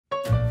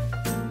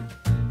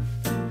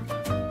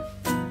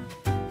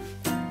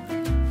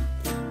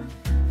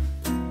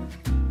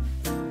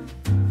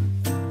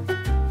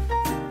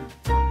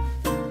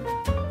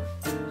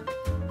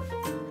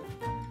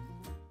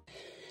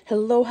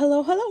Hello,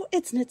 hello, hello.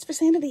 It's Knits for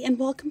Sanity and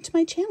welcome to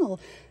my channel.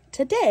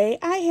 Today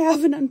I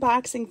have an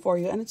unboxing for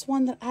you and it's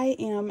one that I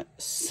am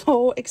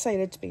so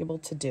excited to be able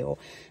to do.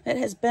 It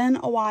has been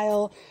a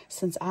while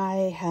since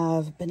I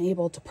have been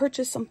able to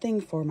purchase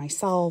something for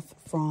myself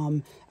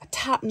from a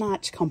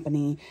top-notch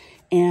company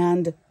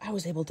and I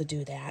was able to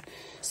do that.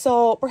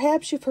 So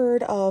perhaps you've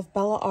heard of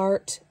Bella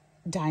Art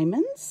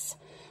Diamonds.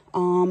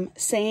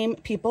 Same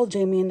people,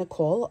 Jamie and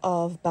Nicole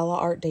of Bella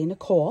Art de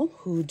Nicole,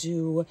 who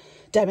do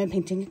diamond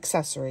painting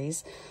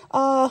accessories.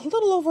 A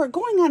little over,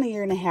 going on a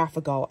year and a half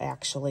ago,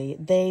 actually,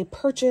 they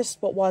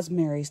purchased what was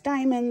Mary's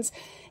Diamonds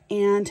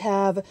and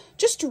have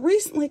just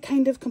recently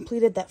kind of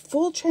completed that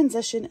full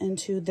transition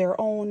into their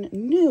own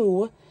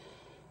new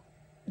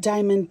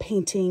diamond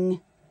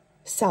painting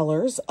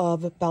sellers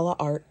of Bella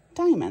Art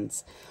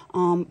Diamonds.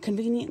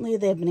 Conveniently,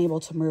 they've been able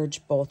to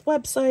merge both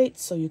websites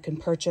so you can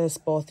purchase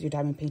both your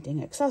diamond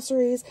painting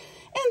accessories,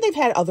 and they've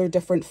had other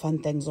different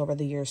fun things over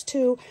the years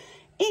too,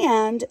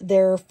 and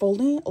they're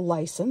fully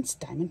licensed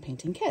diamond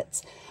painting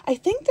kits. I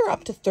think they're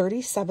up to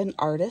 37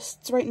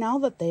 artists right now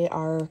that they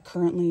are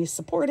currently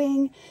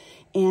supporting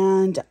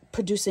and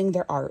producing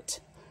their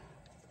art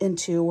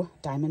into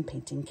diamond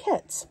painting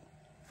kits.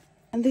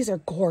 And these are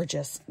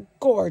gorgeous,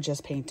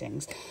 gorgeous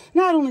paintings.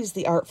 Not only is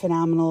the art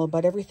phenomenal,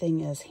 but everything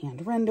is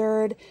hand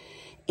rendered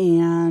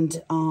and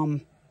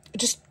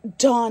just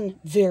done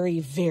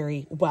very,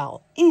 very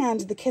well.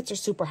 And the kits are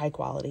super high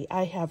quality.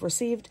 I have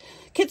received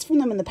kits from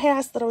them in the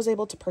past that I was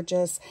able to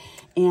purchase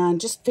and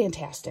just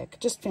fantastic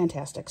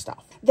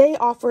stuff. They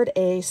offered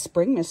a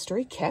spring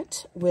mystery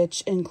kit,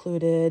 which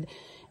included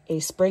a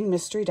spring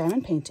mystery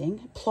diamond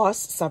painting plus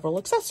several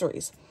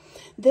accessories.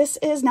 This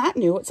is not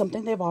new. It's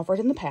something they've offered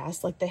in the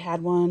past. Like they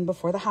had one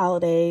before the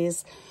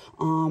holidays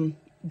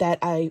that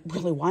I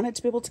really wanted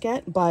to be able to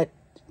get. But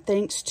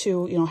thanks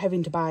to,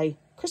 having to buy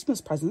Christmas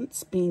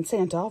presents, being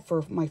Santa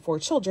for my 4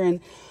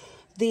 children,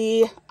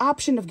 the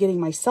option of getting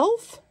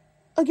myself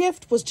a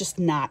gift was just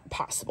not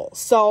possible.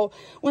 So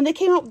when they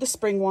came out with the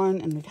spring one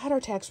and we got our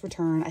tax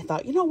return, I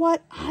thought, you know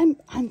what? I'm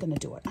going to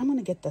do it. I'm going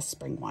to get this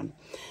spring one.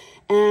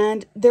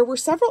 And there were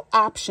several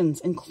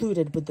options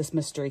included with this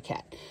mystery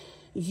kit.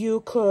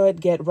 You could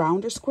get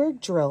round or square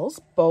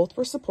drills. Both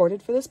were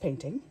supported for this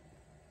painting.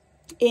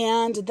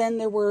 And then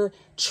there were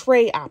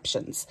tray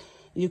options.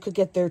 You could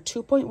get their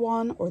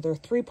 2.1 or their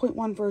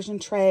 3.1 version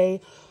tray.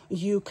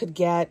 You could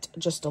get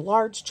just a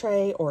large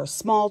tray or a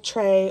small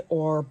tray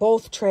or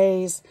both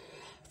trays.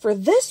 For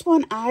this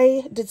one,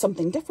 I did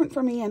something different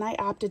for me and I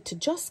opted to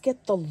just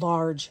get the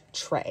large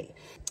tray.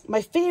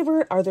 My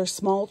favorite are their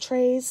small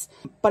trays,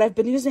 but I've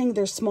been using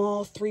their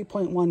small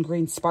 3.1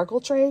 green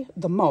sparkle tray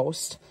the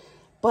most.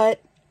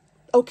 But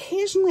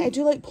occasionally I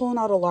do like pulling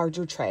out a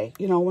larger tray,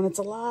 when it's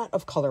a lot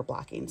of color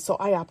blocking. So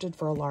I opted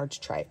for a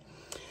large tray.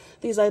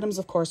 These items,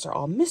 of course, are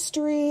all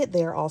mystery.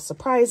 They're all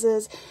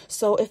surprises.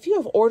 So if you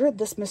have ordered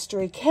this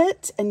mystery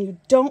kit and you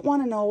don't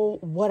want to know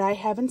what I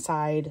have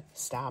inside,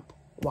 stop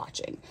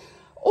watching.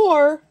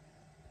 Or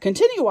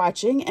continue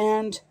watching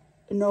and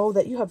know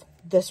that you have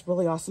this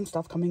really awesome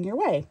stuff coming your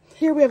way.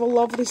 Here we have a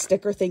lovely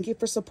sticker. Thank you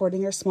for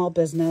supporting your small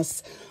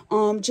business.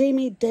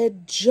 Jamie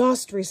did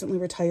just recently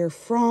retire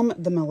from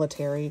the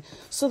military,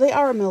 so they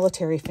are a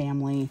military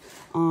family.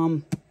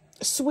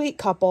 Sweet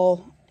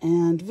couple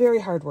and very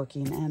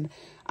hardworking, and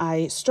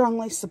I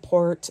strongly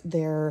support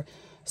their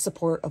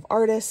support of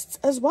artists,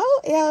 as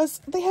well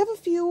as they have a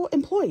few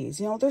employees.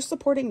 They're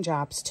supporting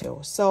jobs too,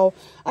 so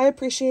I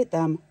appreciate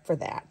them for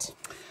that.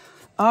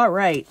 All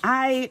right,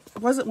 I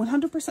wasn't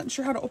 100%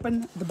 sure how to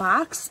open the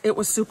box. It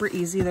was super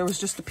easy. There was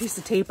just a piece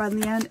of tape on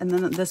the end, and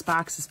then this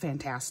box is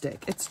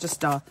fantastic. It's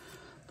just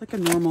like a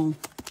normal,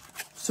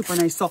 super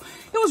nice. So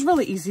it was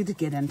really easy to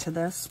get into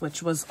this,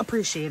 which was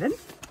appreciated.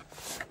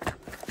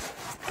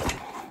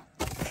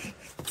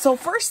 So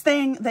first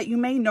thing that you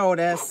may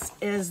notice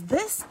is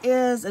this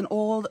is an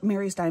old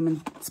Mary's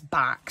Diamonds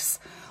box.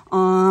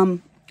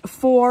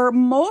 For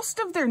most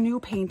of their new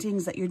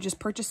paintings that you're just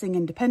purchasing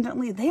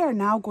independently, they are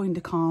now going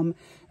to come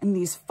in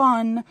these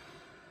fun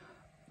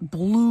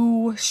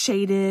blue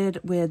shaded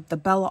with the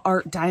Bella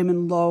Art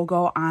Diamond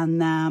logo on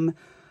them.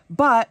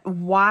 But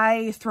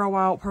why throw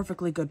out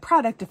perfectly good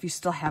product if you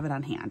still have it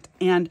on hand?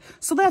 And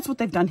so that's what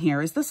they've done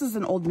here. Is this is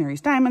an old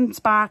Mary's Diamonds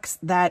box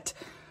that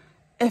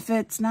if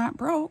it's not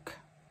broke,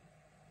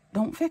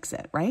 don't fix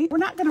it, right? We're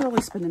not going to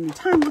really spend any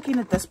time looking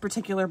at this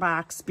particular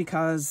box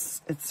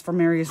because it's from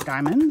Mary's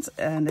Diamonds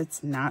and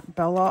it's not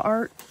Bella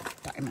Art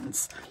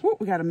Diamonds. Ooh,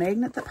 we got a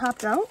magnet that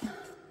popped out.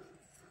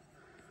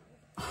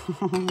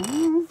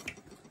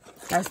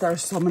 Guys, there are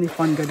so many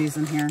fun goodies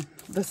in here.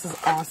 This is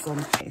awesome.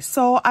 Okay,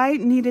 so I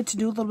needed to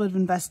do a little bit of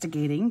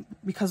investigating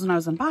because when I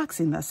was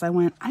unboxing this, I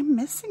went, I'm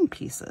missing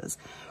pieces.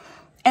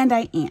 And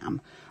I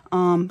am.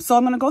 So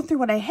I'm going to go through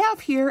what I have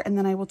here and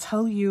then I will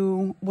tell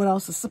you what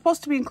else is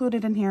supposed to be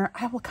included in here.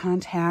 I will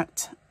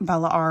contact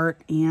Bella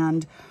Art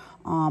and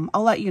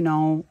I'll let you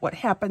know what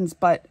happens,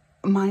 but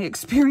my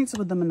experience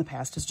with them in the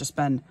past has just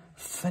been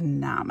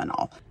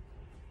phenomenal.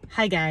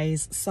 Hi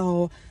guys,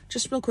 so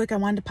just real quick, I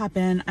wanted to pop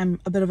in.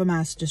 I'm a bit of a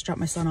mess. Just dropped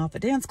my son off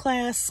at dance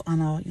class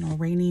on a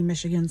rainy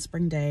Michigan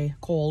spring day,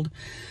 cold.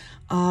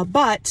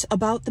 But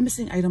about the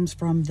missing items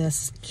from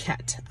this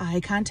kit, I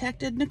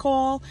contacted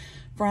Nicole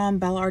from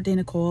Bella Art de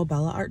Nicole,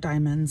 Bella Art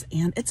Diamonds,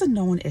 and it's a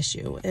known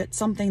issue. It's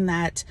something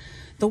that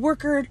the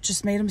worker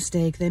just made a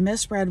mistake. They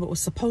misread what was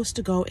supposed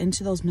to go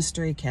into those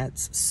mystery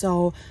kits.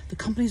 So the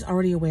company's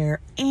already aware,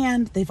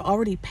 and they've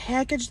already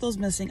packaged those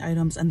missing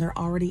items, and they're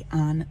already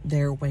on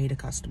their way to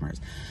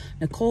customers.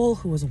 Nicole,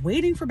 who was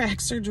waiting for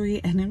back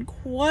surgery and in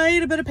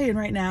quite a bit of pain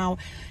right now,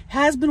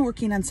 has been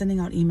working on sending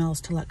out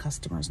emails to let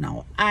customers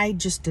know. I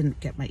just didn't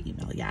get my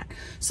email yet.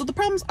 So the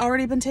problem's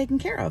already been taken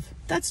care of.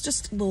 That's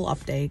just a little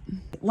update.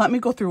 Let me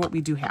go through what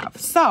we do have.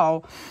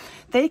 So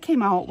they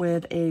came out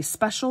with a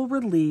special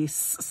release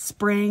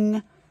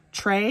spring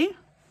tray,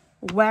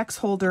 wax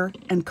holder,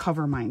 and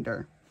cover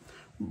minder.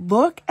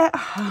 Look at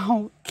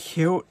how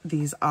cute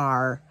these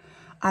are.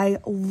 I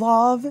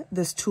love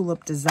this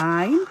tulip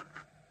design.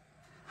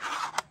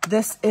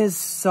 This is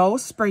so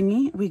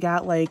springy. We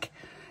got like,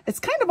 it's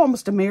kind of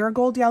almost a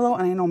marigold yellow,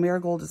 and I know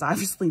marigold is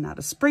obviously not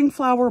a spring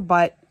flower,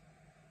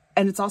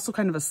 and it's also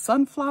kind of a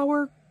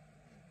sunflower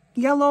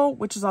yellow,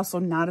 which is also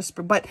not a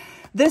spring, but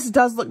this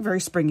does look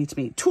very springy to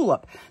me.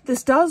 Tulip.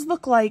 This does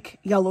look like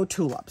yellow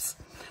tulips,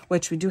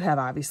 which we do have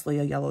obviously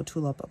a yellow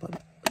tulip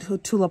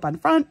on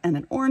front and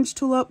an orange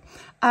tulip.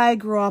 I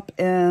grew up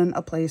in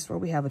a place where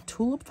we have a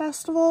tulip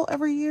festival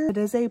every year. It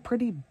is a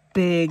pretty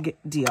big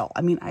deal.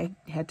 I mean, I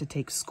had to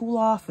take school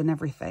off and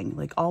everything.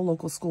 Like all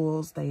local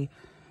schools, they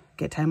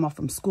get time off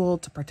from school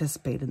to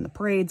participate in the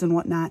parades and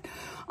whatnot.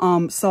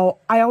 So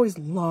I always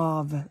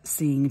love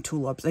seeing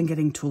tulips and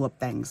getting tulip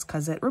things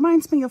because it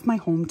reminds me of my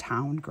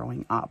hometown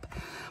growing up.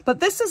 But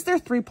this is their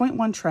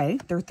 3.1 tray,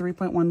 their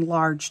 3.1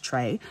 large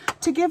tray,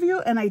 to give you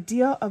an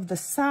idea of the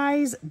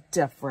size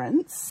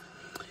difference.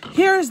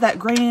 Here's that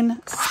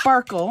green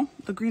sparkle,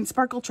 the green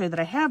sparkle tray that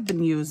I have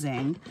been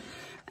using.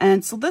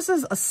 And so this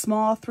is a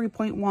small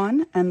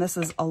 3.1 and this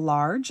is a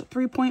large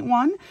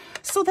 3.1.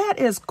 So that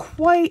is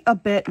quite a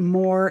bit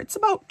more. It's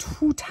about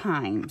 2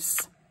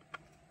 times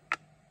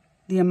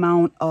the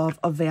amount of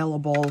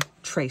available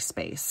tray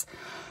space.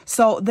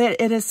 So that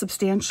it is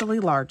substantially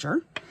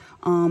larger.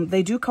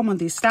 They do come with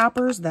these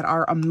stoppers that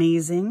are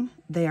amazing.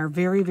 They are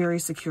very, very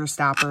secure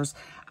stoppers.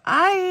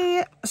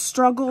 I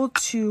struggle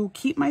to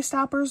keep my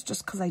stoppers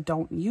just because I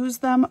don't use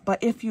them.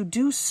 But if you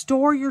do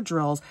store your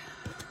drills,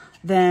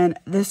 then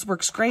this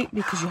works great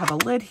because you have a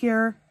lid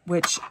here,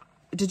 which,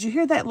 did you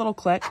hear that little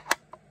click?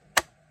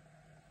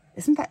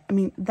 Isn't that, I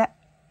mean,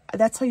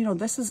 that's how you know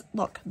this is,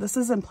 look, this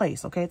is in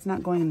place, okay? It's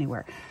not going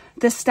anywhere.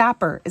 This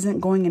stopper isn't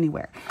going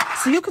anywhere.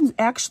 So you can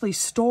actually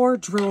store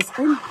drills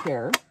in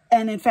here.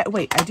 And in fact,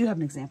 wait, I do have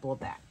an example of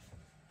that.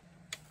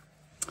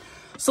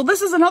 So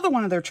this is another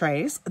one of their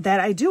trays that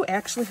I do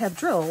actually have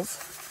drills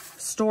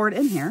stored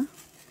in here.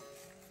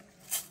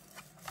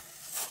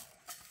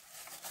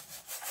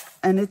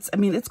 And it's, I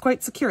mean, it's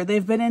quite secure.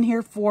 They've been in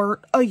here for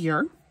a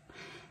year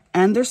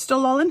and they're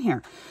still all in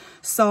here.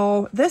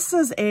 So this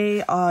is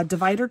a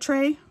divider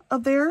tray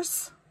of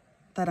theirs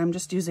that I'm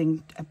just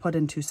using. I put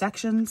in 2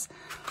 sections.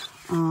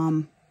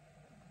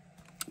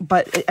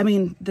 But I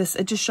mean,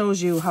 it just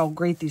shows you how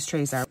great these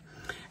trays are.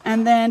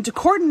 And then to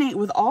coordinate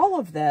with all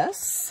of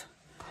this,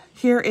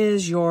 here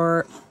is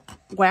your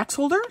wax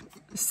holder,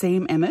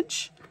 same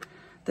image.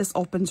 This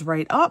opens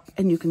right up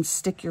and you can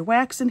stick your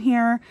wax in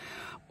here,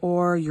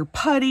 or your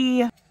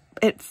putty.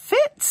 It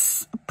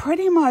fits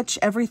pretty much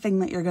everything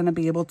that you're going to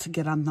be able to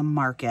get on the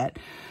market.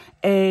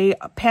 A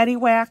patty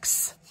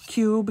wax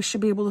cube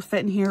should be able to fit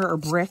in here, or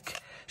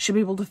brick should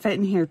be able to fit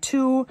in here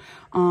too.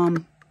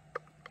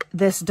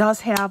 This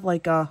does have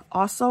like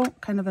also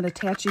kind of an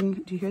attaching,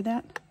 do you hear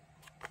that?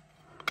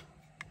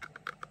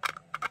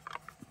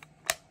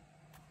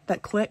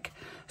 That click.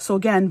 So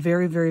again,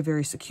 very, very,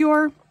 very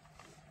secure.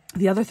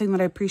 The other thing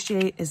that I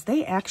appreciate is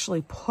they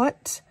actually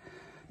put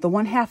the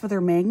 1/2 of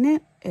their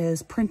magnet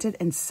is printed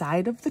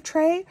inside of the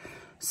tray.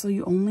 So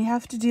you only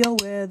have to deal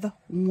with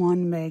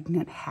 1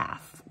 magnet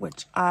half,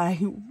 which I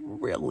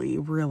really,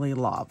 really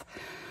love.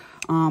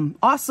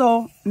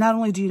 Also, not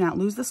only do you not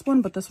lose this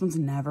one, but this one's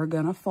never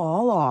gonna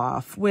fall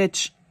off,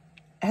 which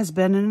has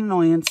been an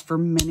annoyance for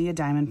many a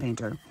diamond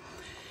painter.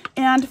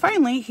 And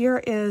finally,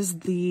 here is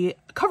the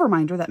cover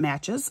minder that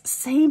matches.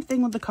 Same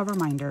thing with the cover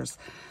minders.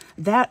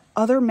 That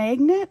other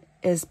magnet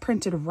is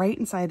printed right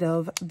inside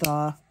of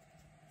the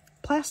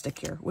plastic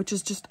here, which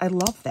is just, I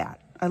love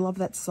that. I love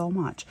that so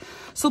much.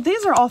 So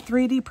these are all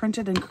 3D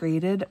printed and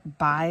created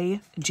by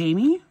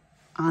Jamie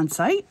on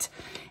site.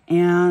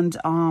 And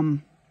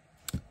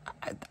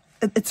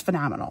it's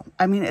phenomenal.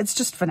 I mean, it's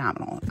just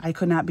phenomenal. I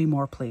could not be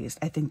more pleased.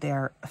 I think they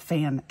are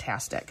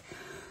fantastic.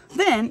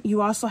 Then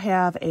you also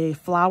have a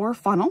flower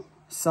funnel.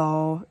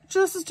 So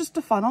this is just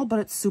a funnel, but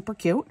it's super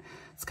cute.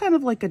 It's kind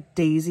of like a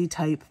daisy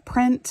type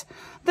print.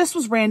 This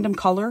was random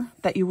color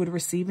that you would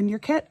receive in your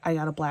kit. I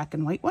got a black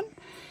and white one.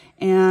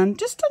 And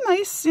just a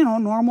nice, you know,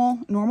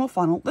 normal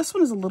funnel. This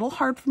one is a little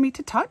hard for me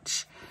to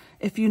touch.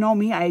 If you know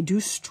me, I do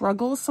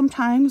struggle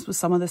sometimes with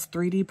some of this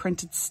 3D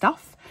printed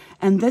stuff.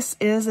 And this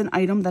is an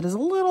item that is a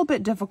little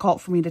bit difficult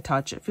for me to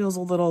touch. It feels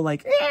a little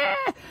like,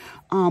 eh.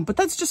 But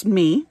that's just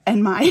me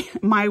and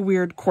my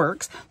weird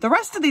quirks. The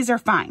rest of these are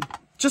fine,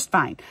 just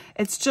fine.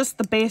 It's just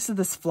the base of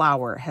this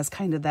flower has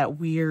kind of that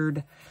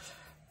weird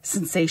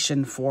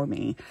sensation for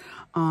me.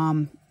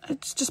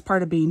 It's just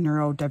part of being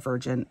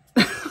neurodivergent.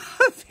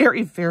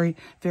 Very, very,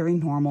 very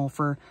normal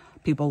for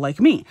people like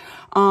me.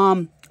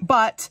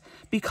 But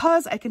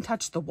because I can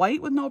touch the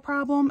white with no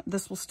problem,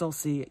 this will still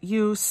see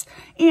use.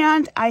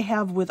 And I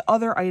have, with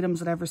other items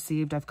that I've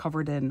received, I've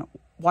covered in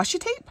washi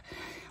tape,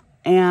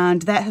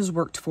 and that has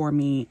worked for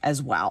me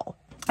as well.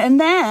 And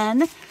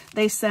then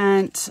they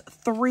sent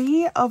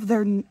 3 of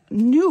their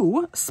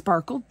new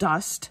Sparkle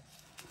Dust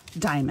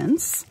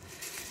diamonds.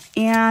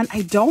 And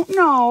I don't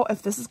know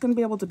if this is going to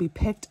be able to be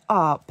picked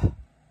up.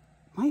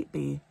 Might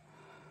be.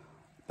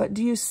 But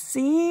do you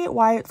see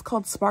why it's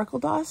called Sparkle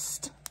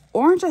Dust?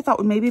 Orange I thought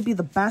would maybe be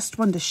the best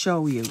one to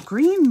show you.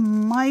 Green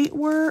might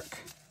work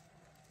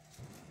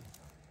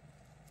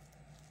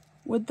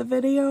with the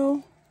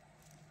video.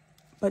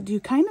 But do you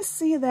kind of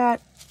see that?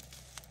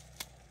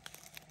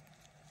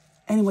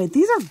 Anyway,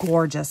 these are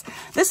gorgeous.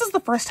 This is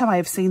the first time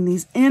I've seen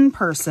these in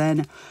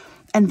person.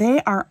 And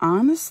they are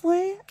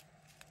honestly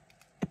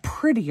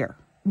prettier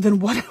than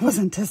what I was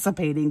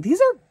anticipating.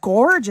 These are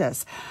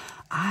gorgeous.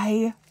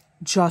 I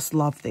just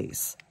love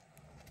these.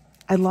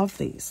 I love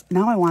these.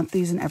 Now I want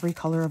these in every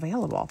color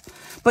available.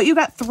 But you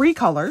got 3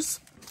 colors.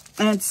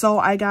 And so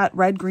I got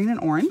red, green, and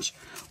orange,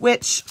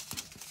 which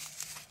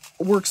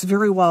works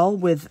very well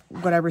with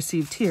what I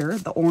received here,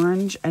 the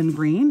orange and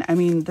green. I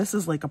mean, this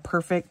is like a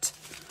perfect,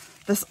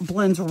 this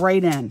blends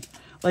right in.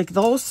 Like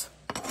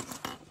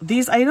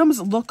these items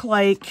look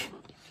like,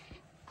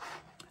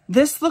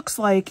 this looks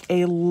like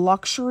a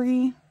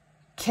luxury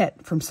kit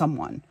from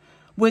someone.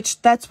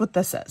 Which that's what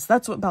this is.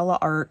 That's what Bella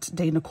Art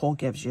de Nicole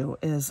gives you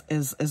is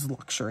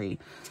luxury.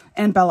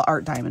 And Bella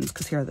Art diamonds,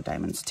 because here are the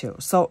diamonds too.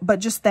 So, but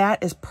just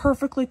that is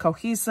perfectly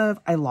cohesive.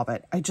 I love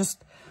it. I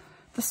just,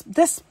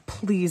 this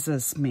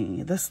pleases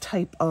me. This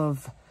type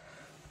of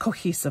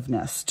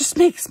cohesiveness just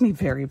makes me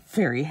very,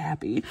 very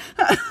happy.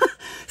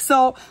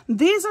 So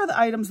these are the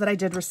items that I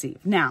did receive.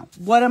 Now,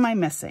 what am I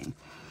missing?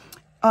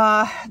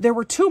 There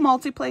were 2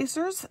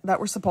 multi-placers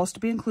that were supposed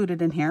to be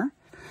included in here.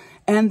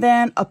 And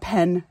then a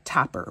pen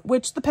topper,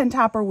 which the pen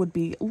topper would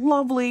be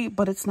lovely,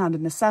 but it's not a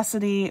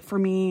necessity for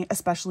me,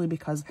 especially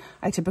because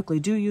I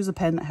typically do use a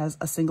pen that has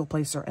a single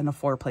placer and a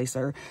 4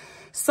 placer.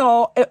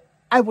 So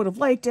I would have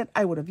liked it.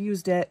 I would have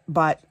used it,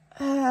 but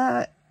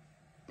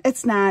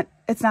it's not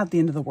the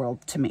end of the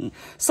world to me.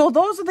 So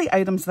those are the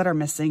items that are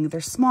missing.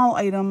 They're small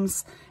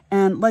items.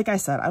 And like I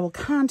said, I will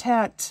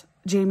contact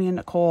Jamie and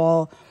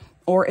Nicole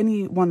or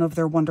any one of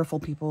their wonderful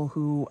people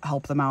who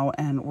help them out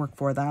and work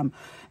for them.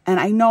 And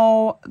I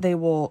know they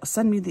will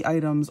send me the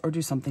items or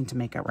do something to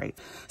make it right.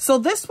 So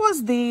this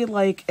was the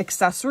like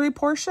accessory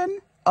portion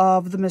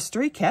of the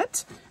mystery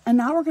kit. And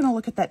now we're going to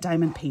look at that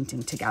diamond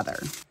painting together.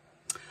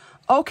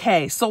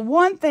 Okay, so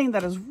one thing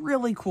that is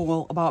really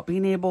cool about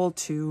being able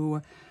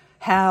to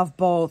have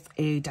both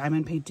a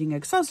diamond painting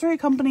accessory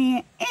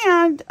company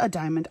and a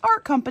diamond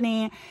art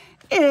company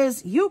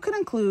is you can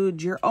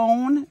include your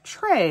own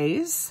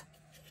trays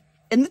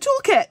in the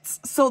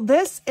toolkits. So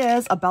this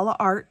is a Bella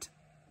Art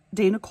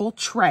de Nicole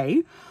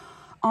tray.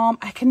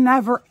 I can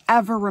never,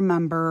 ever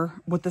remember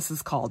what this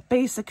is called.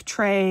 Basic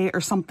tray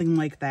or something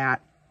like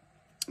that.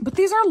 But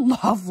these are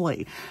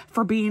lovely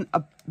for being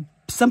a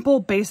simple,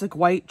 basic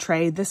white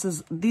tray.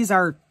 These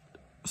are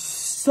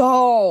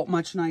so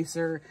much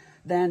nicer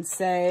than,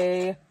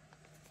 say,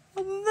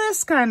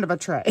 this kind of a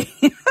tray.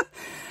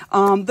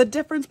 The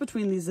difference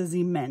between these is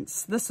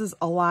immense. This is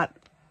a lot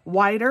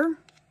wider,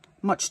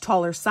 much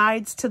taller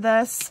sides to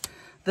this.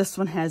 This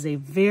one has a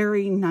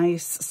very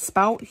nice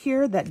spout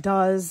here that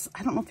does,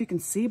 I don't know if you can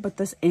see, but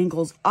this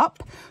angles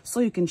up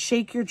so you can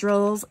shake your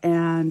drills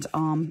and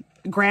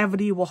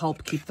gravity will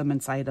help keep them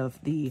inside of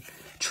the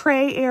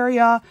tray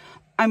area.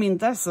 I mean,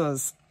 this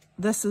is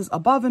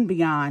above and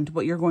beyond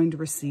what you're going to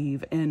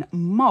receive in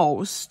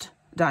most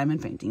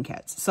diamond painting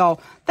kits. So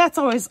that's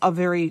always a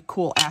very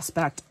cool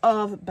aspect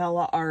of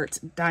Bella Art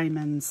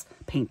Diamonds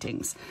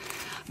paintings.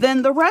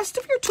 Then the rest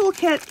of your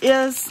toolkit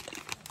is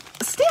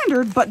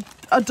standard, but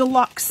a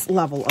deluxe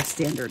level of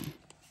standard.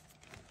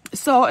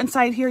 So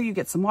inside here, you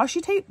get some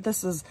washi tape.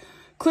 This is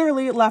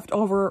clearly left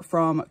over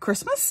from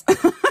Christmas,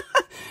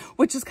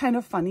 which is kind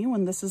of funny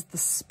when this is the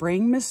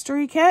spring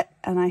mystery kit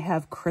and I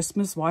have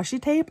Christmas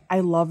washi tape. I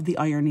love the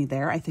irony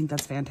there. I think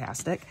that's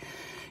fantastic.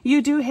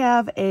 You do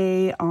have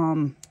a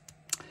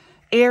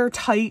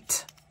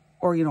airtight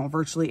or, you know,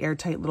 virtually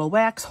airtight little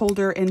wax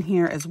holder in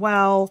here as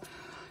well.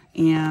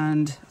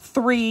 And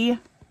 3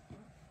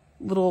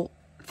 little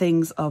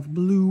things of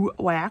blue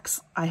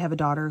wax. I have a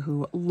daughter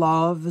who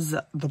loves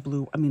the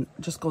blue. I mean,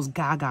 just goes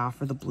gaga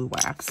for the blue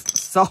wax.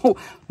 So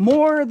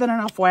more than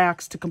enough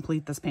wax to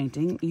complete this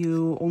painting.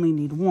 You only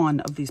need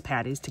 1 of these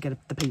patties to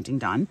get the painting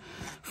done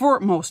for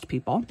most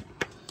people.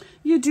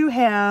 You do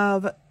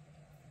have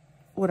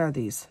what are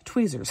these?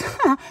 Tweezers.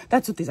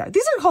 That's what these are.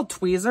 These are called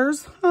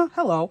tweezers.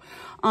 Hello.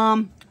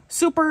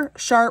 Super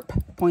sharp,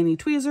 pointy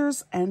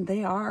tweezers, and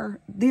these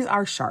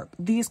are sharp.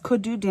 These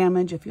could do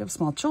damage if you have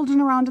small children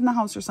around in the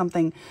house or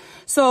something.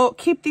 So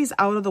keep these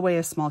out of the way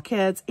of small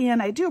kids.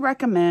 And I do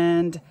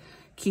recommend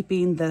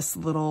keeping this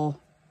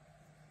little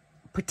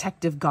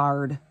protective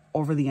guard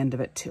over the end of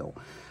it too.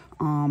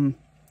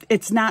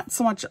 It's not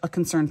so much a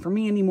concern for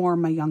me anymore.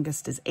 My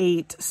youngest is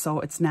 8, so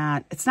it's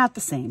not the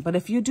same. But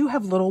if you do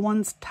have little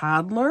ones,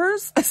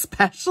 toddlers,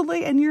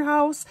 especially in your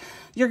house,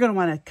 you're going to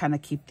want to kind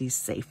of keep these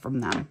safe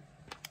from them.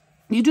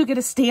 You do get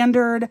a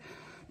standard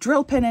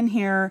drill pin in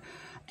here,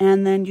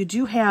 and then you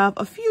do have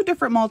a few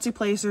different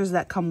multi-placers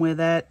that come with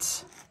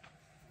it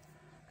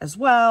as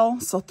well.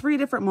 So 3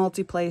 different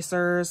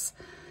multi-placers,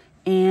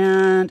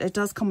 and it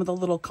does come with a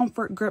little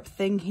comfort grip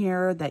thing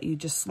here that you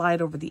just slide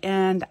over the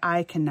end.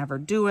 I can never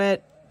do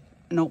it.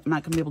 Nope, I'm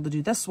not gonna be able to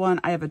do this one.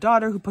 I have a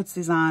daughter who puts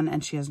these on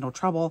and she has no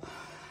trouble.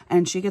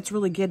 And she gets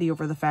really giddy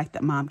over the fact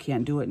that mom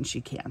can't do it and she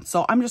can.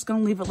 So I'm just going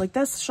to leave it like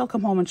this. She'll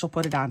come home and she'll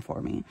put it on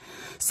for me.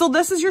 So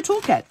this is your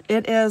toolkit.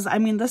 It is, I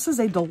mean, this is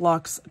a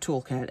deluxe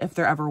toolkit if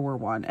there ever were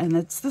one. And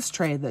it's this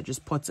tray that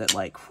just puts it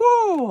like,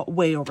 whoo,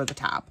 way over the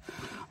top.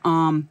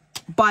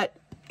 But,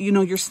 you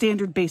know, your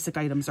standard basic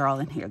items are all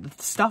in here. The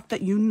stuff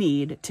that you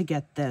need to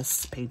get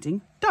this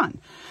painting done.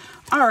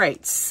 All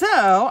right,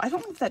 so I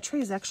don't know if that tray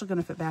is actually going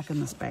to fit back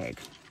in this bag.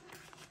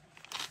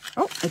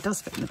 Oh, it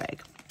does fit in the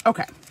bag.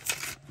 Okay.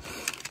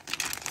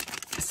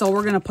 So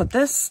we're going to put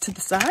this to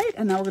the side,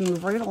 and now we're going to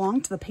move right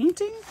along to the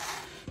painting.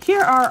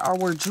 Here are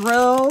our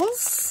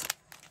drills.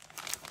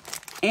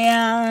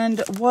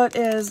 And what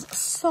is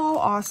so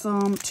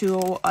awesome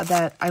too,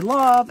 that I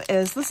love,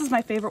 is this is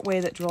my favorite way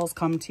that drills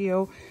come to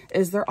you,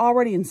 is they're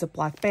already in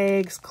Ziploc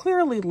bags,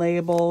 clearly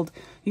labeled.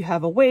 You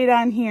have a weight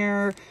on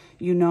here.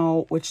 You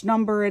know which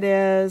number it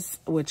is,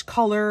 which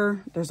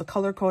color. There's a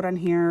color code on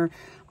here.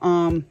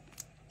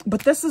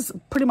 But this is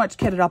pretty much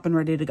kitted up and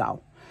ready to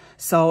go.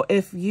 So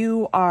if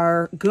you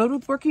are good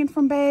with working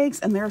from bags,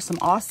 and there are some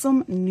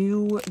awesome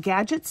new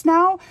gadgets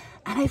now,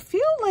 and I feel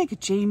like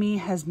Jamie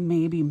has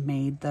maybe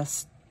made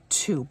this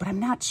too, but I'm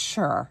not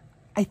sure.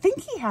 I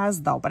think he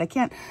has though, but I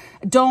can't,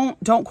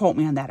 don't quote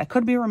me on that. I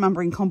could be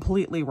remembering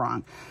completely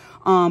wrong.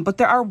 But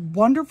there are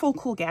wonderful,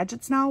 cool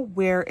gadgets now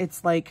where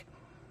it's like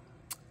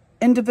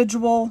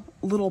individual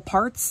little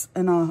parts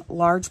in a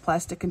large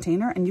plastic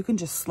container, and you can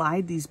just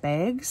slide these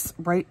bags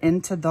right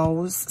into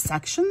those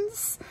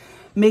sections,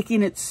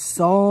 making it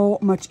so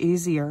much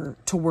easier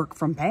to work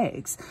from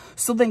bags.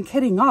 So then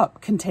kitting up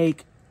can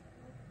take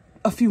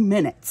a few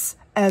minutes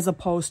as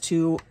opposed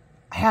to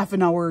half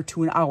an hour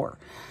to an hour.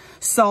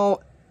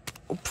 So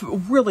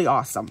really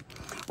awesome.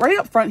 Right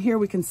up front here,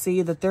 we can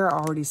see that there are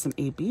already some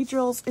AB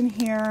drills in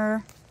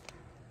here.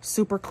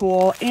 Super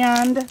cool.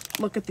 And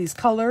look at these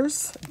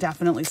colors.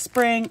 Definitely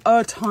spring.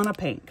 A ton of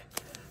pink.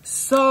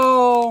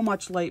 So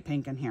much light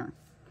pink in here.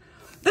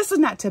 This is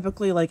not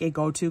typically like a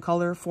go-to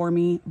color for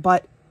me,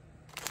 but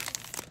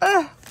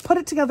put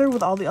it together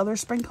with all the other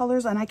spring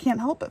colors and I can't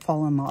help but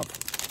fall in love.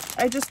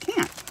 I just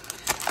can't.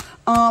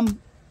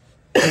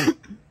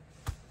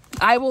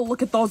 I will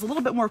look at those a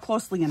little bit more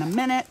closely in a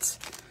minute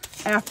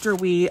after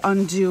we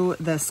undo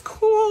this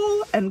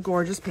cool and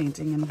gorgeous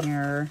painting in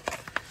here.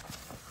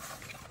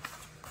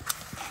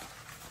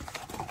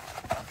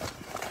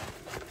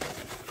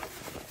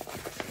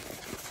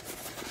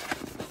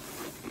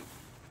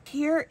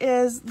 Here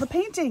is the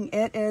painting.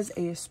 It is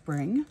a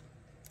spring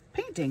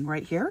painting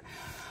right here.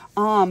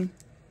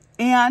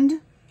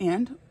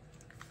 And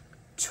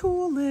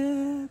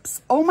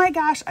tulips. Oh my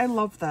gosh, I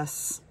love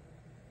this.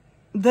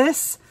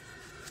 This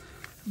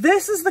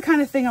is the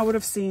kind of thing I would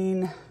have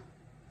seen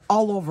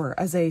all over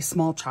as a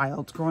small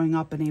child growing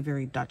up in a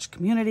very Dutch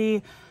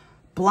community.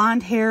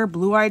 Blonde hair,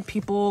 blue-eyed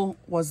people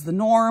was the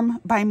norm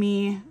by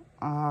me.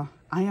 I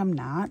am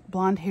not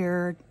blonde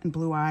haired and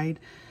blue-eyed,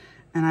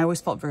 and I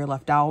always felt very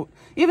left out.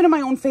 Even in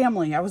my own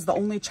family, I was the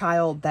only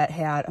child that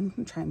had, I'm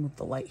gonna try and move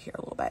the light here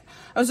a little bit.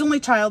 I was the only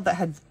child that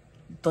had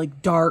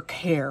like dark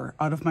hair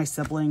out of my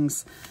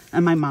siblings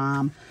and my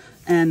mom.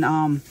 And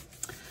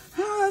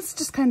it's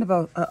just kind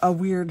of a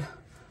weird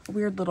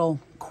little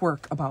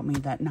quirk about me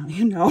that now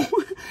you know.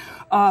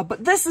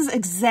 But this is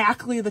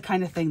exactly the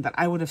kind of thing that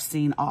I would have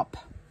seen up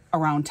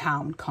around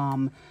town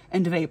come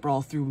end of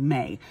April through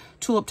May.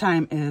 Tulip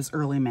time is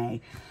early May.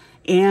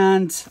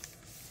 And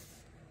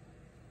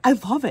I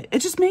love it. It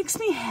just makes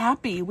me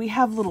happy. We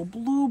have little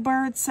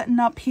bluebirds sitting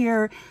up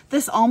here.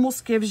 This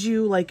almost gives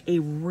you like a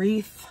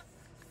wreath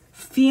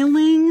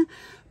feeling,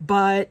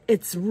 but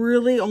it's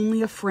really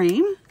only a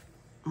frame.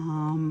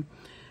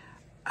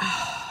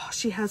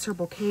 She has her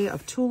bouquet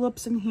of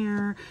tulips in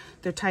here.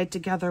 They're tied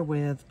together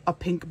with a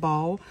pink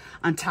bow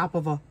on top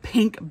of a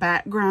pink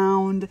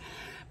background.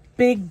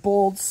 Big,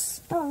 bold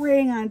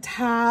spring on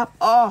top.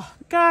 Oh,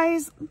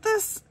 guys,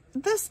 this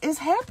is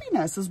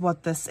happiness is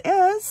what this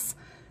is.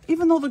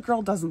 Even though the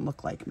girl doesn't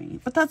look like me,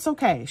 but that's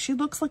okay. She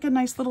looks like a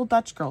nice little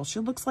Dutch girl. She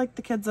looks like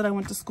the kids that I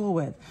went to school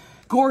with.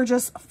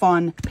 Gorgeous,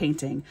 fun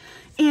painting.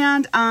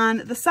 And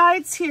on the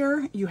sides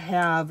here, you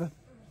have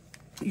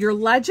your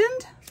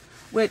legend,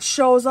 which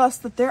shows us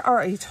that there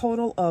are a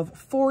total of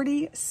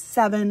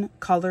 47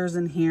 colors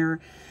in here.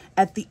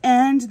 At the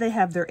end, they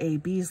have their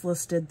ABs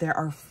listed. There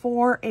are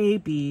 4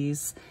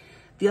 ABs.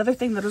 The other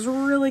thing that is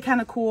really kind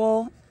of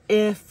cool,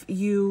 if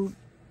you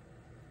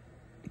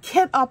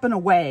kit up in a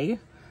way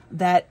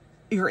that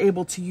you're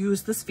able to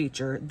use this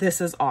feature,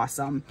 this is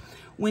awesome.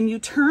 When you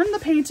turn the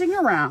painting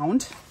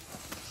around,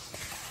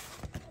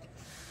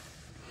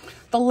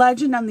 the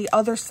legend on the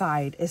other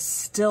side is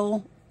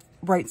still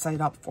right side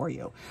up for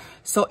you.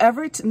 So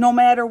no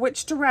matter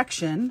which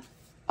direction,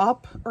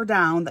 up or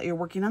down, that you're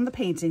working on the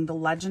painting, the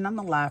legend on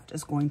the left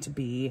is going to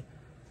be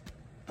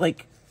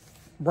like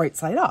right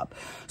side up.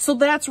 So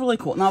that's really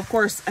cool. Now, of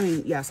course, I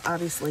mean, yes,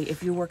 obviously,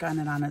 if you work on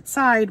it on its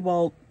side,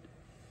 well,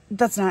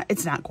 it's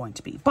not going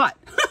to be, but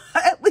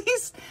at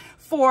least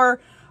for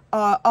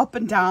up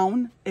and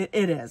down, it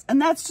is. And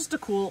that's just a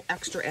cool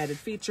extra added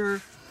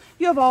feature.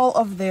 You have all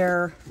of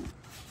their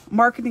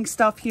marketing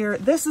stuff here.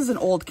 This is an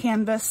old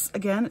canvas.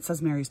 Again, it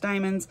says Mary's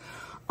Diamonds.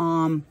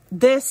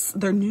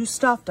 Their new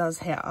stuff does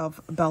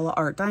have Bella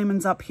Art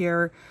Diamonds up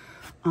here.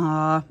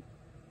 So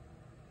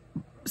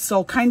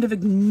kind of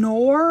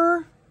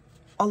ignore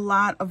a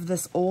lot of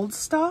this old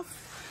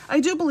stuff. I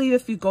do believe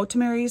if you go to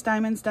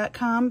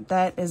marysdiamonds.com,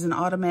 that is an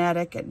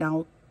automatic. It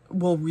now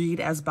will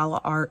read as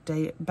Bella Art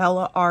de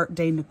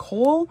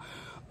Nicole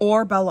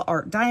or Bella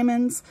Art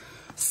Diamonds.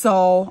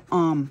 So,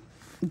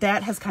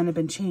 that has kind of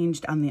been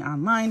changed on the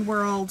online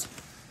world.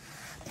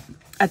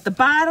 At the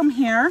bottom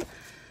here,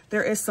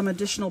 there is some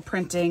additional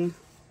printing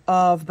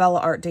of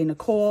Bella Art de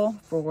Nicole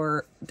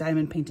for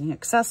diamond painting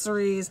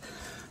accessories.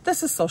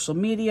 This is social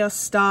media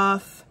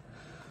stuff.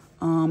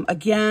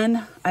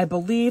 Again, I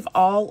believe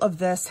all of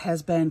this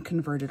has been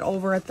converted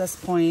over at this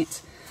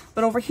point.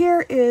 But over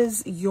here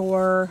is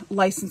your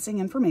licensing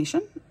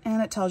information,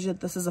 and it tells you that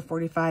this is a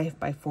 45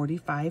 by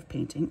 45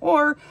 painting,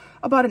 or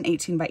about an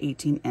 18 by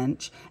 18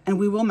 inch, and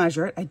we will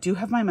measure it. I do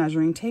have my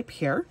measuring tape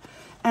here,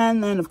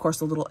 and then of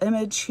course a little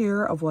image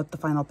here of what the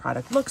final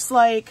product looks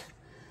like.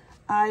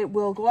 I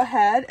will go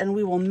ahead and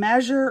we will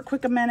measure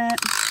quick a minute.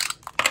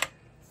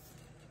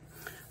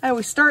 I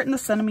always start in the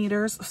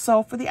centimeters,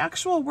 so for the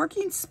actual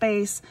working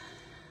space,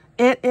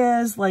 it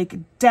is like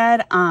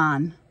dead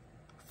on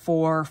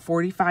for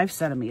 45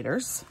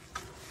 centimeters.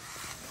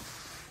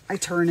 I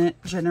turn it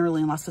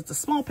generally, unless it's a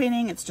small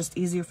painting. It's just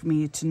easier for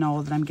me to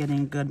know that I'm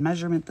getting good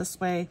measurement this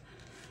way.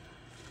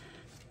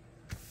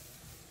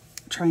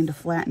 Trying to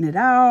flatten it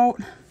out.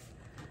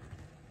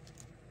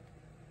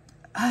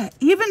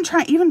 Even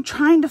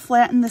trying to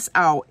flatten this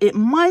out, it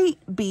might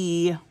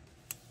be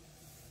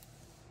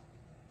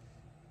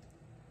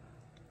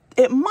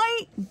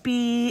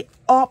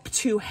up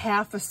to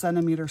half a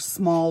centimeter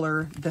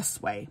smaller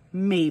this way,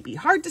 maybe.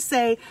 Hard to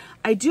say.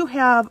 I do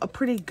have a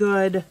pretty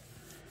good,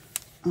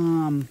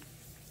 I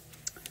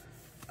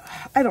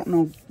don't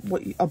know,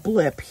 a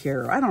blip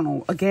here. I don't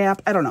know, a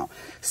gap. I don't know.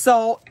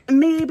 So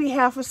maybe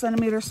half a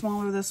centimeter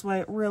smaller this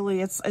way. Really,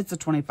 it's a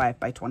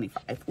 25 by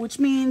 25, which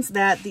means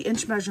that the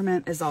inch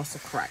measurement is also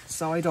correct.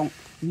 So I don't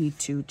need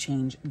to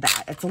change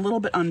that. It's a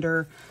little bit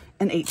under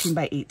an 18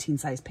 by 18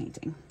 size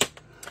painting.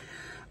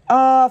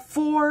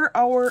 For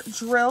our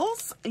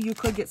drills, you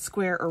could get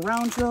square or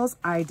round drills.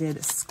 I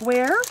did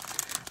square.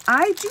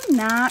 I do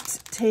not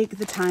take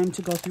the time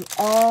to go through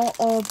all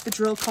of the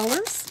drill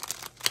colors.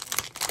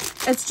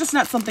 It's just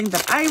not something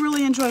that I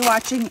really enjoy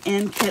watching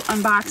in kit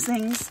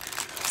unboxings.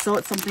 So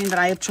it's something that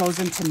I have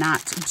chosen to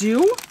not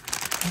do.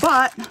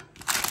 But,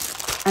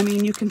 I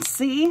mean, you can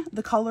see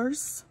the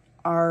colors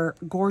are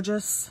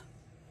gorgeous,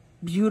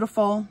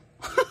 beautiful.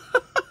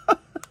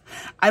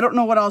 I don't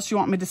know what else you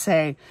want me to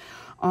say.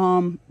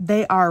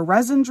 They are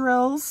resin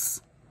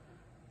drills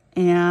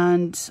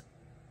and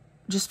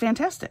just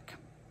fantastic.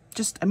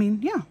 I mean,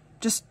 yeah,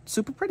 just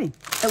super pretty.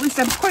 At least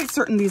I'm quite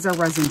certain these are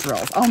resin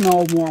drills. I'll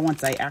know more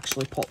once I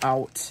actually pull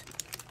out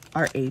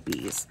our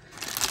ABs.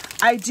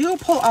 I do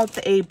pull out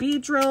the AB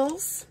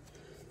drills.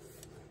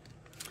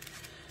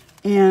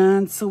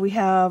 And so we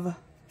have a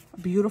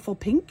beautiful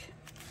pink.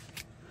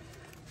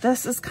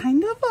 This is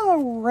kind of a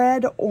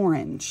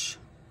red-orange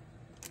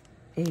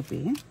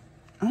AB.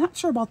 I'm not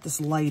sure about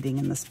this lighting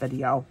in this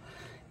video.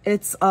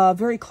 It's a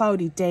very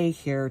cloudy day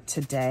here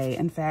today.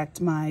 In fact,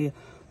 my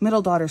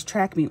middle daughter's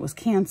track meet was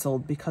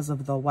canceled because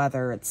of the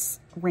weather. It's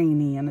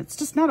rainy and it's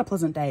just not a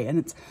pleasant day, and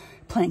it's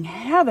playing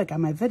havoc on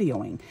my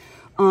videoing.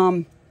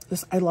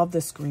 I love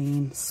this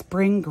green,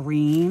 spring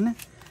green,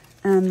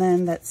 and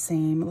then that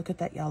same, look at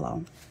that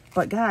yellow.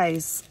 But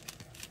guys,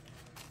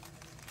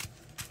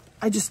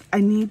 I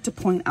need to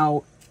point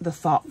out the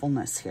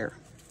thoughtfulness here.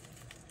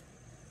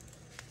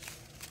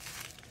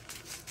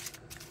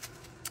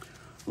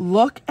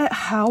 Look at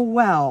how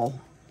well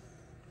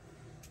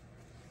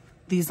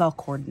these all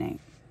coordinate.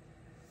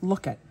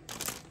 Look at.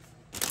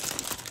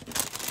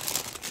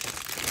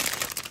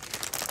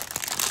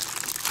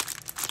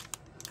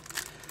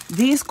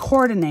 These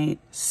coordinate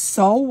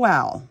so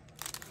well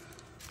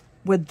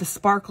with the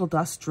sparkle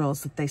dust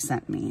drills that they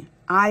sent me.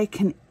 I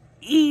can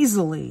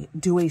easily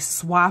do a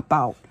swap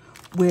out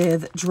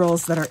with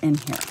drills that are in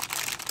here.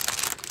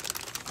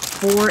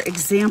 For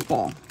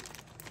example,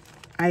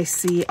 I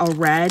see a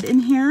red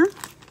in here.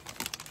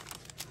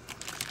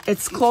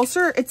 It's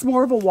closer, it's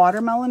more of a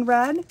watermelon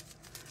red,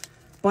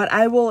 but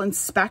I will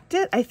inspect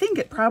it. I think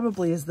it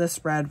probably is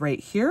this red right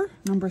here,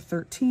 number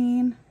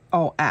 13.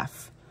 Oh,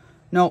 F.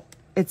 Nope,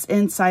 it's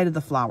inside of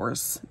the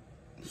flowers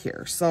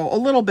here. So a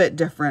little bit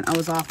different. I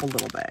was off a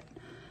little bit.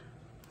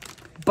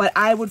 But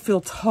I would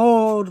feel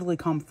totally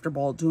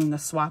comfortable doing a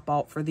swap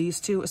out for these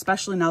two,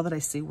 especially now that I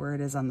see where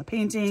it is on the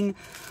painting.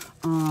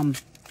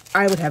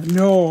 I would have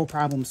no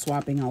problem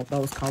swapping out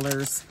those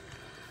colors.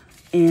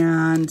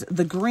 And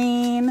the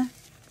green,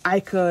 I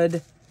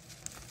could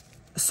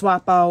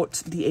swap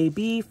out the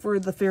AB for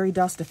the fairy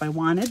dust if I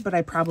wanted, but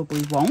I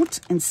probably won't.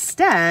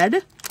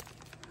 Instead,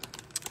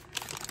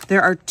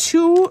 there are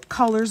two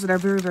colors that are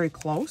very, very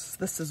close.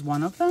 This is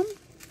one of them.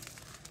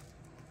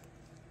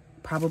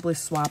 Probably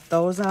swap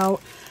those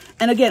out.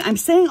 And again, I'm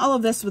saying all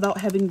of this without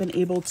having been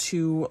able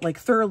to like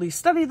thoroughly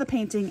study the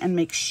painting and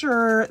make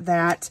sure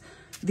that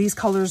these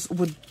colors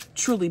would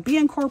truly be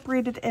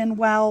incorporated in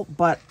well,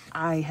 but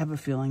I have a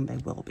feeling they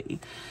will be.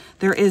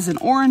 There is an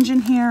orange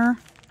in here,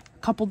 a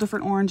couple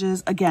different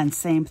oranges. Again,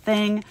 same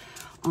thing.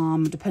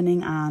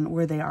 Depending on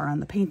where they are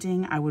on the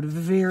painting, I would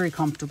very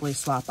comfortably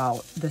swap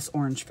out this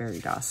orange fairy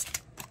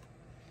dust.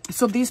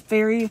 So these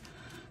fairy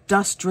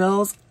dust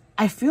drills,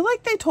 I feel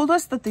like they told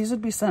us that these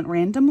would be sent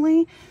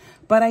randomly,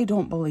 but I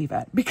don't believe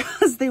it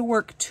because they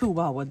work too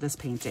well with this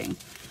painting.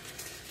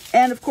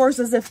 And of course,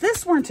 as if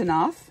this weren't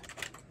enough,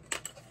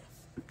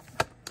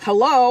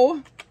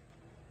 hello,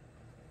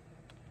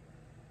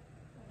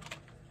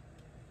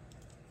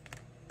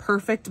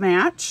 perfect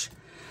match.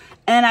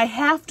 And I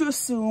have to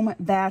assume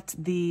that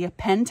the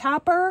pen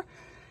topper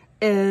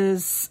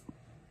is,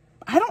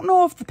 I don't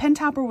know if the pen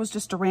topper was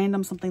just a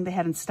random something they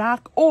had in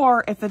stock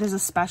or if it is a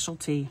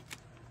specialty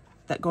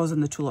that goes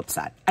in the tulip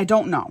set. I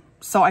don't know.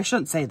 So I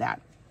shouldn't say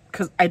that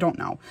because I don't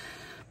know.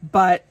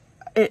 But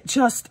it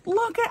just,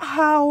 look at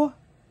how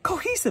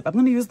cohesive, I'm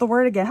going to use the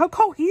word again, how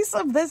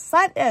cohesive this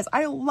set is.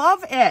 I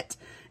love it.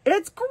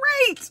 It's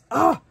great.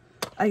 Oh,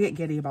 I get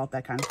giddy about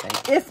that kind of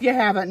thing, if you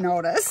haven't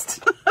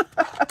noticed.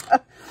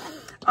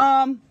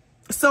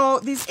 So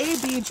these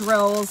AB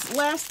drills,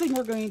 last thing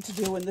we're going to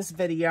do in this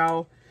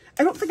video,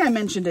 I don't think I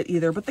mentioned it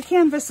either, but the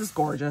canvas is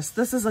gorgeous.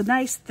 This is a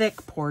nice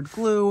thick poured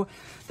glue.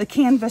 The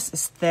canvas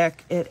is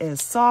thick. It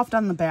is soft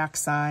on the back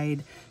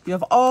side. You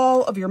have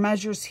all of your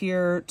measures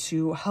here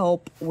to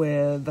help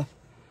with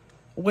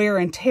wear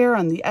and tear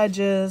on the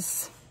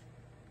edges.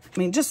 I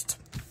mean, just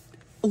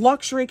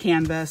luxury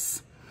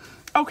canvas.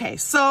 Okay,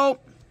 so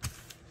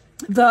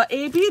the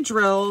AB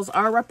drills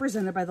are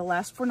represented by the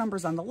last four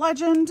numbers on the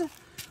legend,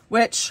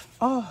 which,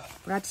 oh,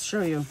 forgot to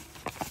show you.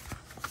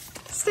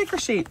 Sticker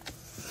sheet.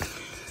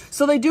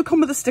 So they do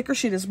come with a sticker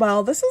sheet as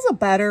well. This is a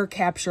better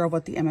capture of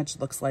what the image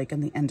looks like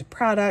in the end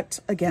product.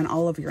 Again,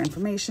 all of your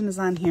information is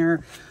on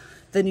here.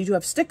 Then you do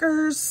have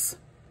stickers.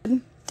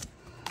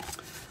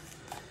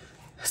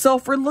 So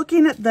if we're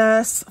looking at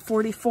this,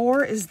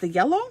 44 is the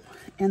yellow,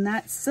 and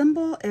that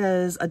symbol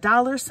is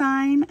a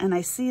 $sign. And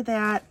I see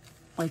that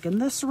like in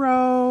this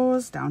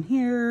rows down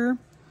here.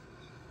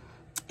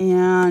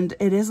 And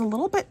it is a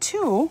little bit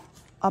too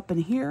up in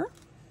here.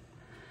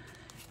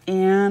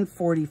 And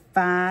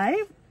 45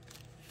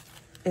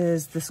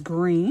 is this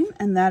green,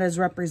 and that is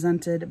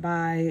represented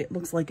by,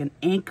 looks like an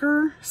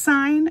anchor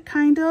sign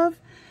kind of.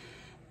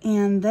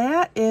 And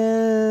that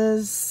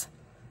is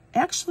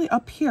actually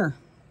up here.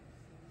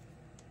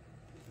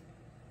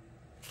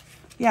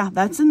 Yeah,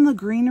 that's in the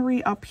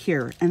greenery up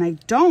here. And I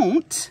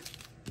don't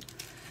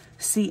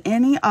see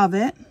any of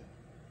it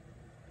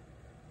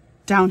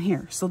down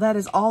here. So that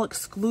is all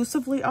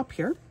exclusively up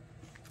here.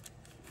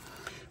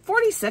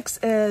 46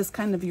 is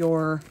kind of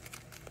your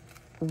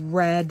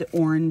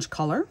red-orange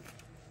color.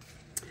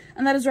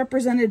 And that is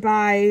represented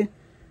by,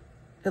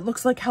 it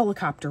looks like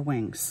helicopter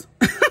wings.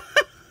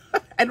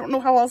 I don't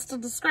know how else to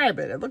describe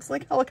it. It looks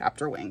like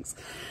helicopter wings.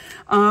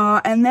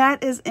 And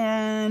that is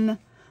in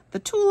the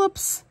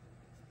tulips,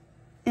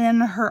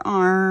 in her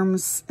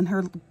arms, in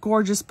her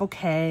gorgeous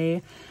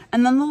bouquet.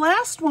 And then the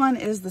last one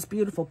is this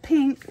beautiful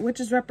pink, which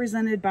is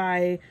represented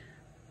by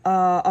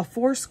a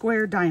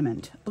 4-square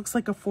diamond. Looks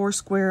like a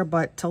 4-square,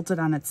 but tilted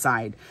on its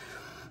side.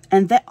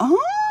 And that,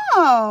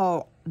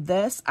 oh,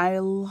 this, I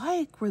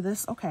like where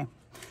this, okay.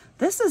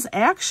 This is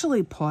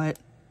actually put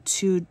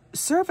to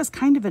serve as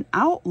kind of an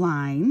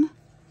outline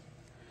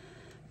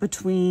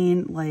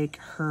between like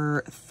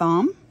her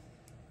thumb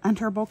and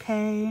her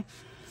bouquet,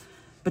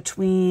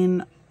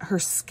 between her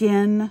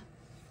skin.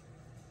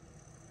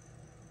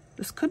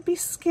 This could be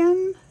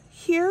skin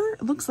here.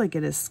 It looks like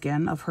it is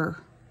skin of her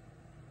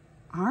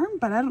arm,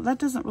 but that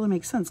doesn't really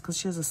make sense because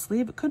she has a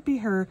sleeve. It could be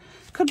her,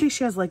 could be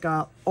she has like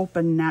a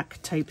open neck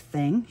type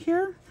thing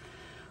here.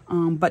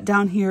 But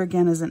down here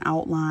again is an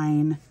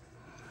outline,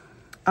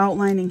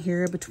 outlining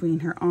here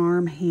between her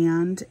arm,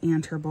 hand,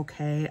 and her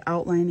bouquet,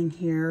 outlining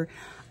here.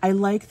 I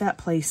like that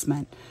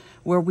placement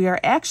where we are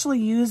actually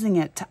using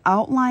it to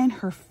outline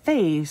her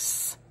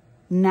face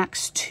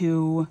next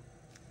to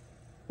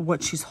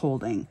what she's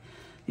holding.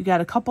 You got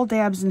a couple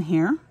dabs in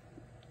here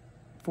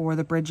for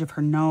the bridge of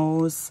her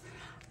nose.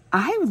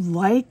 I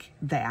like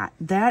that.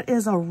 That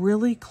is a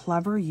really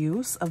clever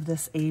use of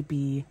this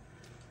AB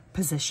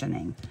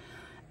positioning.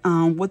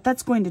 What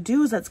that's going to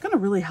do is that's going to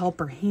really help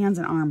her hands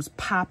and arms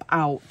pop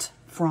out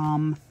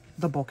from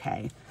the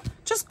bouquet.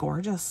 Just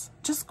gorgeous.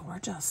 Just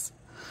gorgeous.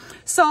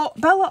 So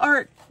Bella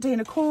Art Day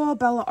Nicole,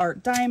 Bella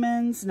Art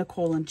Diamonds,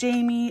 Nicole and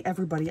Jamie,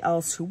 everybody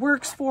else who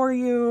works for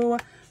you.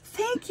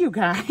 Thank you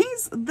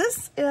guys.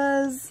 This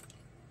is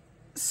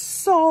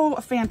so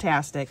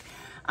fantastic.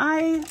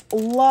 I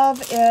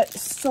love it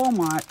so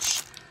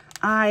much.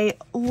 I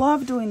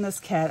love doing this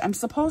kit. I'm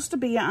supposed to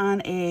be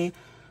on a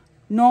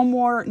no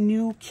more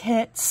new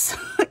kits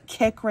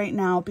kick right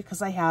now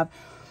because I have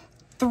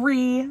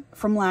 3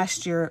 from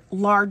last year,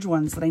 large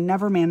ones that I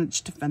never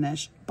managed to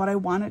finish, but I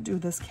want to do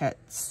this kit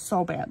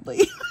so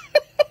badly.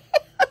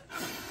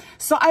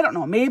 So I don't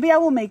know, maybe I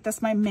will make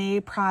this my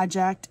May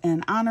project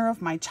in honor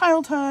of my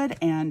childhood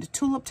and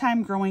tulip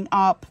time growing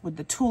up with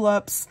the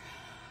tulips.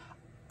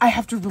 I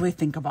have to really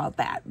think about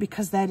that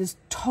because that is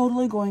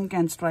totally going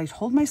against what I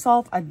told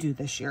myself I'd do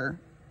this year,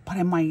 but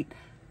I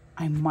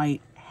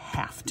might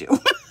have to.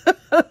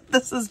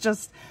 This is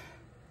just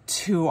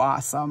too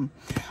awesome.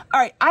 All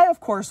right, I of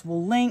course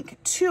will link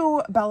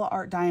to Bella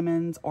Art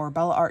Diamonds or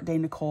Bella Art Day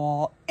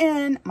Nicole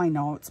in my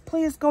notes.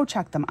 Please go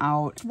check them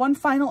out. One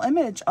final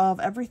image of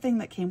everything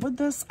that came with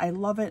this. I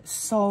love it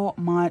so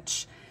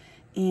much.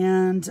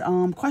 And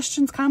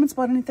questions, comments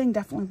about anything,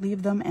 definitely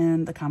leave them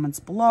in the comments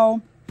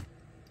below.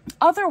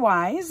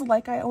 Otherwise,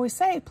 like I always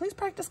say, please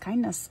practice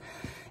kindness.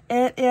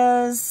 It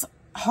is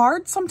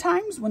hard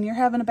sometimes when you're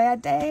having a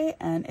bad day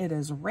and it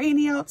is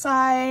rainy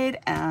outside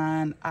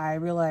and I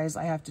realize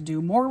I have to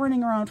do more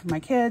running around for my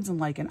kids in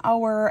like an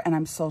hour and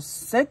I'm so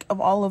sick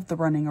of all of the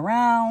running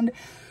around.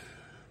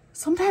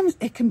 Sometimes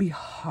it can be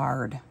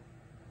hard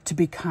to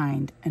be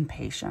kind and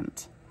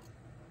patient.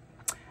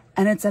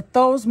 And it's at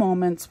those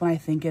moments when I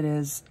think it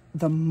is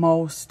the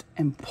most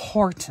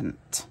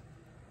important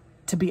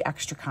to be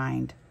extra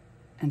kind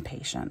and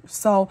patient.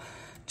 So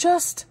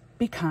just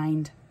be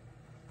kind,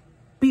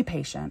 be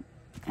patient,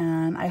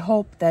 and I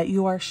hope that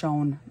you are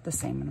shown the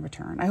same in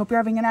return. I hope you're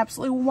having an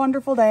absolutely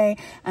wonderful day,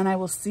 and I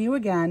will see you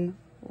again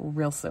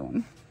real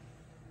soon.